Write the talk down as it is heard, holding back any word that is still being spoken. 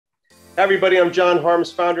Hi everybody, I'm John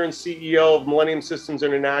Harms, founder and CEO of Millennium Systems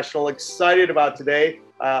International. Excited about today.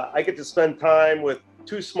 I get to spend time with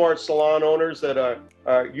two smart salon owners that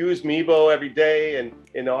use Meevo every day,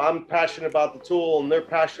 and I'm passionate about the tool, and they're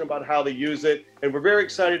passionate about how they use it. And we're very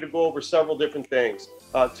excited to go over several different things.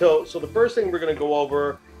 So the first thing we're going to go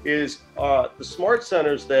over is the smart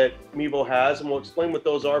centers that Meevo has, and we'll explain what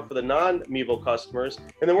those are for the non-Meevo customers.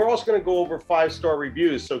 And then we're also going to go over 5-star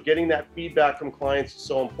reviews. So getting that feedback from clients is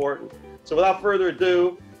so important. So without further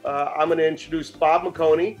ado, I'm going to introduce Bob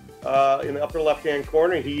McConey in the upper left-hand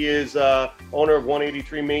corner. He is owner of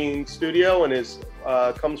 183 Main Studio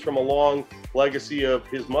and comes from a long legacy of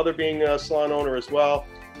his mother being a salon owner as well.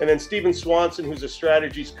 And then Stephen Swanson, who's a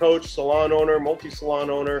strategies coach, salon owner, multi-salon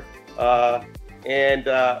owner, and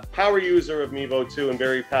power user of Meevo too, and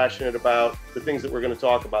very passionate about the things that we're going to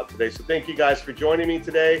talk about today. So thank you guys for joining me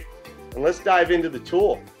today, and let's dive into the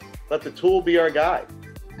tool. Let the tool be our guide.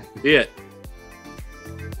 Be it.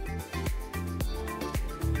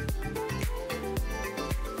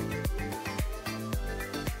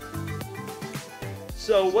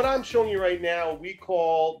 So what I'm showing you right now, we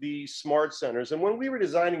call the smart centers. And when we were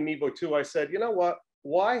designing Meevo 2, I said, you know what?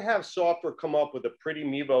 Why have software come up with a pretty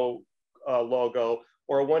Meevo logo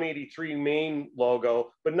or a 183 Main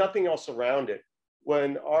logo, but nothing else around it?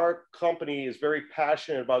 When our company is very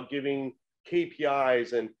passionate about giving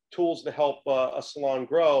KPIs and tools to help a salon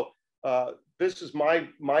grow, this is my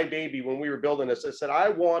baby. When we were building this, I said, I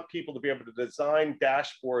want people to be able to design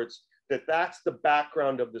dashboards that's the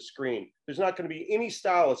background of the screen. There's not going to be any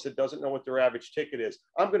stylist that doesn't know what their average ticket is.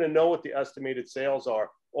 I'm going to know what the estimated sales are,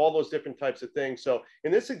 all those different types of things. So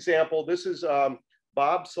in this example, this is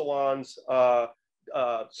Bob Salon's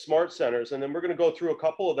smart centers. And then we're going to go through a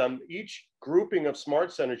couple of them. Each grouping of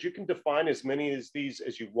smart centers, you can define as many as these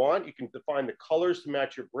as you want. You can define the colors to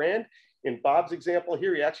match your brand. In Bob's example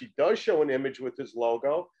here, he actually does show an image with his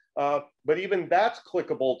logo, but even that's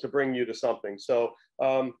clickable to bring you to something. So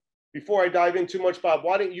before I dive in too much, Bob,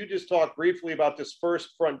 why don't you just talk briefly about this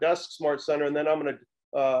first front desk smart center, and then I'm going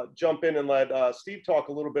to jump in and let Steve talk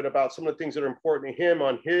a little bit about some of the things that are important to him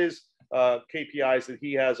on his KPIs that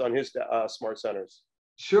he has on his smart centers.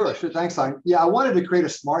 Sure. Thanks, Simon. Yeah, I wanted to create a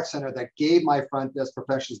smart center that gave my front desk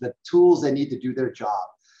professionals the tools they need to do their job.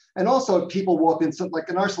 And also people walk in, like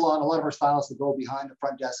in our salon, a lot of our stylists will go behind the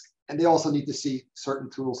front desk, and they also need to see certain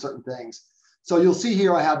tools, certain things. So you'll see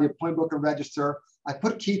here, I have the appointment book and register. I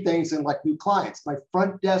put key things in like new clients. My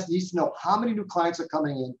front desk needs to know how many new clients are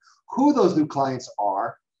coming in, who those new clients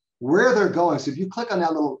are, where they're going. So if you click on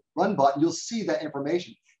that little run button, you'll see that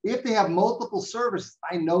information. If they have multiple services,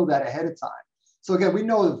 I know that ahead of time. So again, we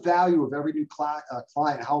know the value of every new client,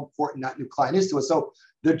 how important that new client is to us. So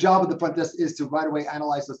the job of the front desk is to right away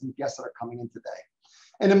analyze those new guests that are coming in today.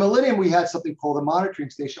 And in Millennium, we had something called a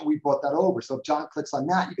monitoring station. We brought that over. So if John clicks on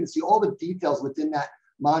that, you can see all the details within that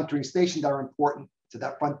monitoring station that are important to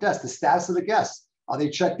that front desk. The status of the guests. Are they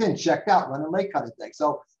checked in, checked out, running late kind of thing.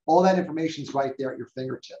 So all that information is right there at your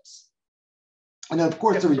fingertips. And then of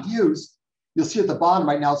course the reviews, you'll see at the bottom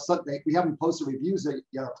right now, we haven't posted reviews that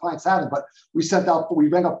our clients haven't, but we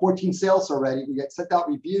ran up 14 sales already. We had sent out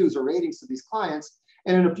reviews or ratings to these clients.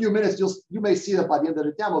 And in a few minutes, you may see that by the end of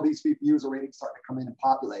the demo, these reviews or ratings start to come in and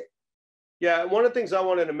populate. Yeah, one of the things I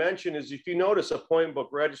wanted to mention is if you notice appointment book,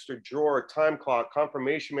 register, drawer, time clock,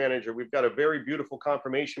 confirmation manager, we've got a very beautiful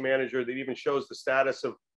confirmation manager that even shows the status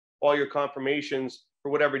of all your confirmations for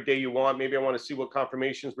whatever day you want. Maybe I want to see what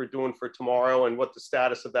confirmations we're doing for tomorrow and what the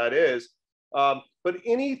status of that is. But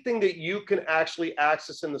anything that you can actually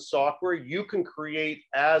access in the software, you can create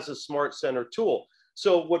as a smart center tool.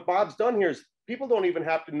 So what Bob's done here is people don't even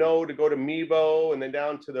have to know to go to Meevo and then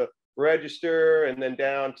down to the register and then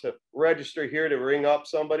down to register here to ring up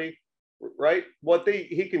somebody, right? What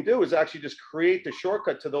he can do is actually just create the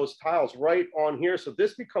shortcut to those tiles right on here. So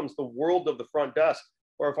this becomes the world of the front desk.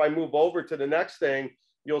 Or if I move over to the next thing,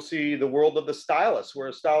 you'll see the world of the stylist, where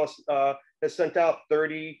a stylist has sent out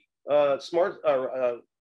 30 smart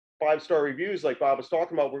 5-star reviews like Bob was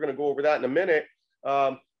talking about. We're going to go over that in a minute.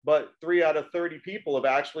 But 3 out of 30 people have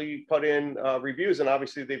actually put in reviews, and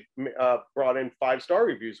obviously they've brought in 5-star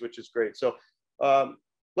reviews, which is great. So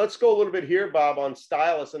let's go a little bit here, Bob, on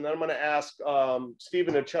stylists, and then I'm going to ask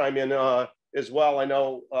Stephen to chime in as well. I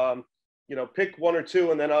know, pick one or two,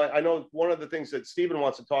 and then I know one of the things that Stephen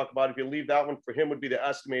wants to talk about, if you leave that one for him, would be the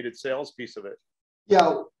estimated sales piece of it.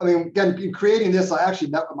 Yeah, I mean, again, in creating this, I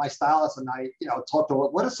actually met with my stylist and I, talked to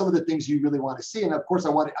what are some of the things you really want to see, and of course,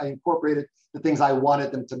 I incorporated the things I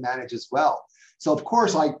wanted them to manage as well. So of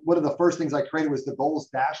course, one of the first things I created was the goals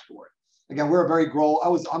dashboard. Again, we're a very goal. I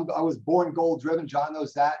was born goal driven. John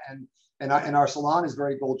knows that, and And our salon is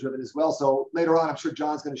very goal driven as well. So later on, I'm sure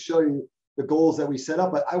John's going to show you the goals that we set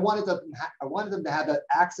up, but I wanted them to have that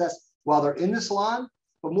access while they're in the salon,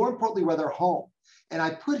 but more importantly, while they're home. And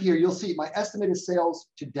I put here, you'll see my estimated sales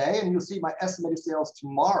today, and you'll see my estimated sales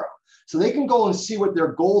tomorrow. So they can go and see what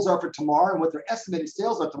their goals are for tomorrow and what their estimated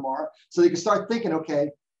sales are tomorrow. So they can start thinking,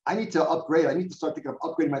 okay, I need to upgrade. I need to start thinking of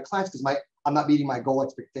upgrading my clients because I'm not meeting my goal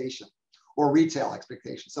expectation or retail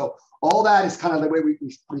expectation. So all that is kind of the way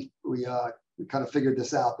we kind of figured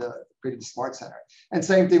this out, created the Smart Center. And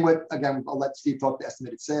same thing with, again, I'll let Steve talk to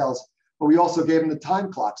estimated sales, but we also gave them the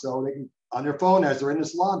time clock. So they can, on their phone, as they're in the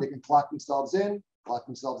salon, they can clock themselves in, clock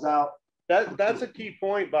themselves out. That's a key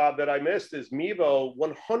point, Bob, that I missed is Meevo,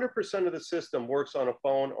 100% of the system works on a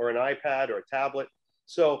phone or an iPad or a tablet.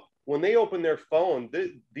 So when they open their phone,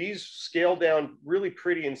 these scale down really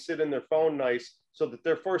pretty and sit in their phone nice, so that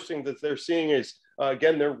their first thing that they're seeing is,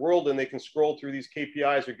 again, their world, and they can scroll through these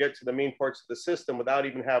KPIs or get to the main parts of the system without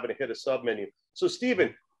even having to hit a submenu. So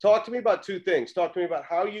Stephen, talk to me about two things. Talk to me about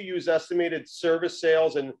how you use estimated service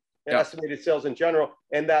sales and estimated sales in general,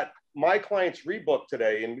 and that my clients rebook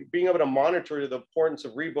today, and being able to monitor the importance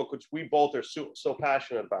of rebook, which we both are so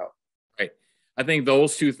passionate about. Right. I think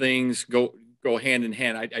those two things go hand in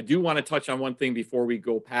hand. I do want to touch on one thing before we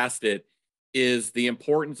go past it, is the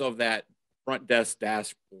importance of that front desk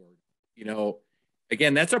dashboard. You know,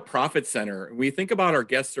 again, that's a profit center. We think about our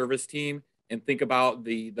guest service team and think about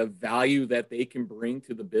the value that they can bring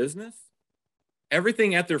to the business.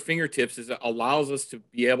 Everything at their fingertips allows us to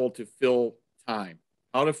be able to fill time,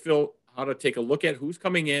 how to take a look at who's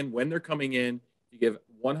coming in, when they're coming in, to give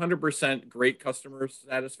 100% great customer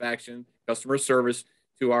satisfaction, customer service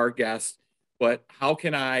to our guests. But how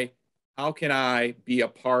can I be a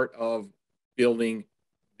part of building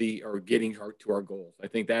getting to our goals? I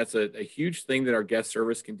think that's a huge thing that our guest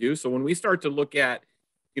service can do. So when we start to look at,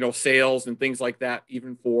 sales and things like that,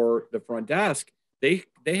 even for the front desk, they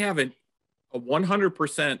have a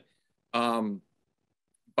 100%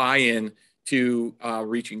 buy-in to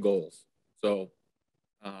reaching goals. So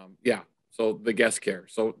so the guest care.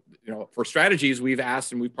 So for strategies, we've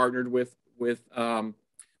asked and we've partnered with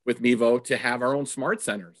Meevo to have our own smart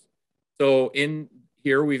centers. So in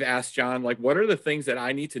here, we've asked John, what are the things that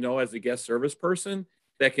I need to know as a guest service person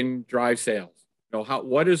that can drive sales?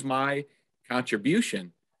 What is my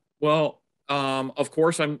contribution? Well, of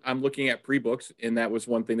course, I'm looking at pre-books, and that was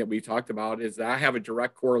one thing that we talked about, is that I have a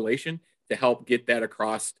direct correlation to help get that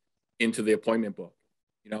across into the appointment book.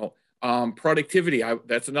 Productivity,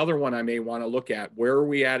 that's another one I may want to look at. Where are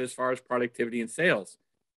we at as far as productivity and sales?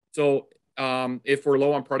 So if we're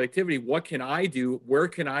low on productivity, what can I do? Where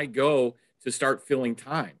can I go to start filling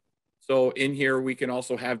time? So in here, we can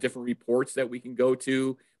also have different reports that we can go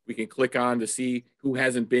to. We can click on to see who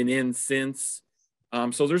hasn't been in since.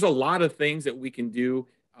 So there's a lot of things that we can do,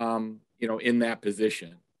 in that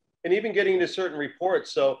position. And even getting into certain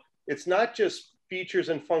reports. So it's not just features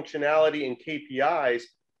and functionality and KPIs.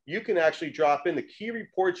 You can actually drop in the key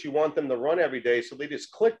reports you want them to run every day. So they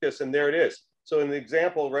just click this and there it is. So in the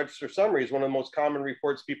example, register summary is one of the most common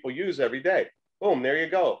reports people use every day. Boom, there you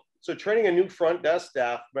go. So training a new front desk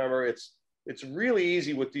staff member, it's really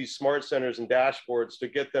easy with these smart centers and dashboards to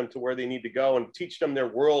get them to where they need to go and teach them their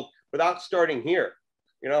world without starting here.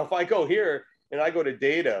 If I go here and I go to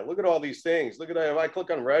data, look at all these things. Look at that. If I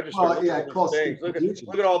click on register, look at all these things.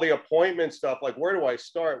 Look at all the appointment stuff. Where do I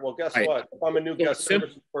start? Well, guess what? If I'm a new guest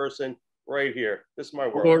services person, right here, this is my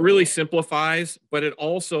world. Well, it really simplifies, but it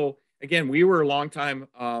also, again, we were a longtime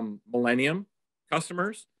Millennium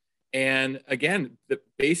customers. And again,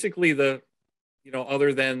 basically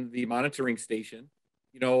other than the monitoring station,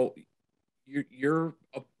 you're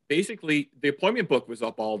basically, the appointment book was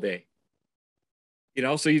up all day.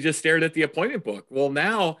 So you just stared at the appointment book. Well,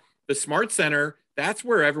 now the Smart Center, that's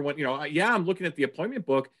where everyone, I'm looking at the appointment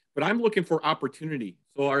book, but I'm looking for opportunity.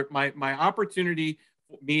 So my opportunity,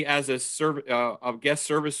 me as a guest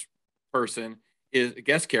service person, is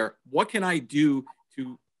guest care. What can I do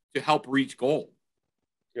to help reach goal?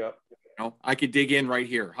 Yeah. I could dig in right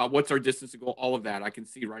here. What's our distance to goal? All of that I can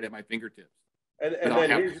see right at my fingertips. And then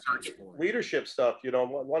here's leadership stuff. Why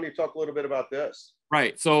don't you talk a little bit about this?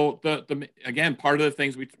 Right. So again, part of the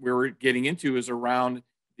things we were getting into is around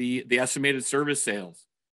the estimated service sales.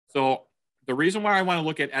 So the reason why I want to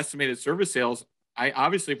look at estimated service sales,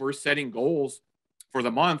 obviously, if we're setting goals for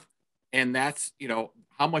the month, and that's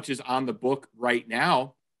how much is on the book right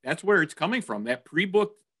now, that's where it's coming from. That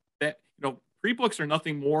pre-book, pre-books are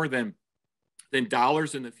nothing more than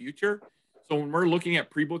dollars in the future. So when we're looking at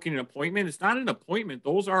pre-booking an appointment, it's not an appointment.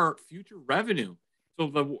 Those are future revenue. So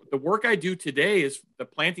the work I do today is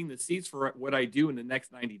planting the seeds for what I do in the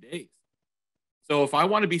next 90 days. So if I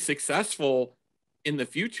want to be successful in the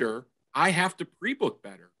future, I have to pre-book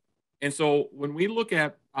better. And so when we look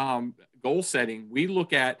at goal setting, we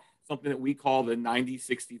look at something that we call the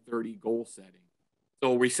 90-60-30 goal setting.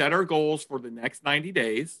 So we set our goals for the next 90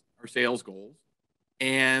 days, our sales goals,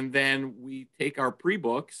 and then we take our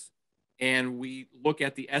pre-books and we look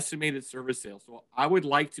at the estimated service sales. So I would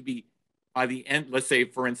like to be, by the end, let's say,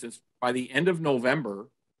 for instance, by the end of November,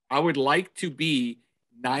 I would like to be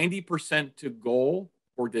 90% to goal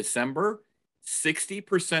for December,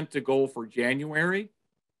 60% to goal for January,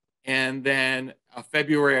 and then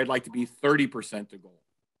February, I'd like to be 30% to goal.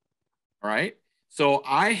 All right. So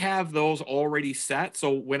I have those already set.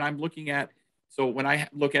 So when I'm looking at, so when I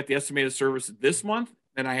look at the estimated service this month,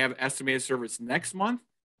 and I have estimated service next month,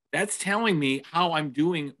 that's telling me how I'm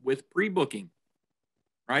doing with pre-booking.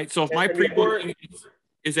 Right. So if my pre-booking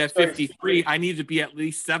is at 53, I need to be at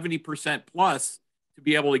least 70% plus to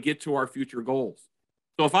be able to get to our future goals.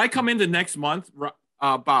 So if I come into next month,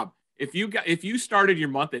 Bob, if you started your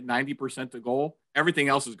month at 90% to goal, everything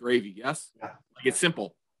else is gravy. Yes. Yeah. Like it's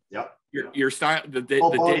simple. Yep. Your style, the day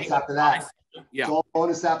after that. Yeah.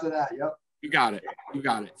 Bonus after that. Yep. You got it. You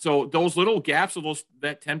got it. So those little gaps of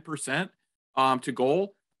that 10% to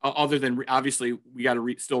goal, other than obviously we got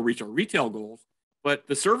to still reach our retail goals, but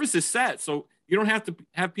the service is set. So you don't have to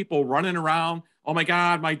have people running around. Oh my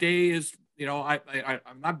God, my day is,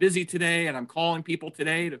 I'm not busy today and I'm calling people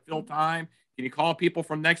today to fill time. Can you call people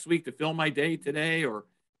from next week to fill my day today, or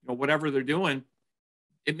whatever they're doing?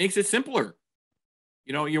 It makes it simpler.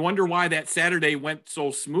 You wonder why that Saturday went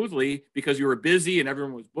so smoothly, because you were busy and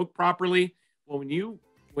everyone was booked properly. Well, when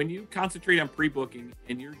you concentrate on pre-booking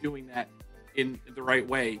and you're doing that in the right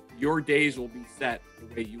way, your days will be set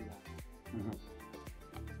the way you want. Mm-hmm.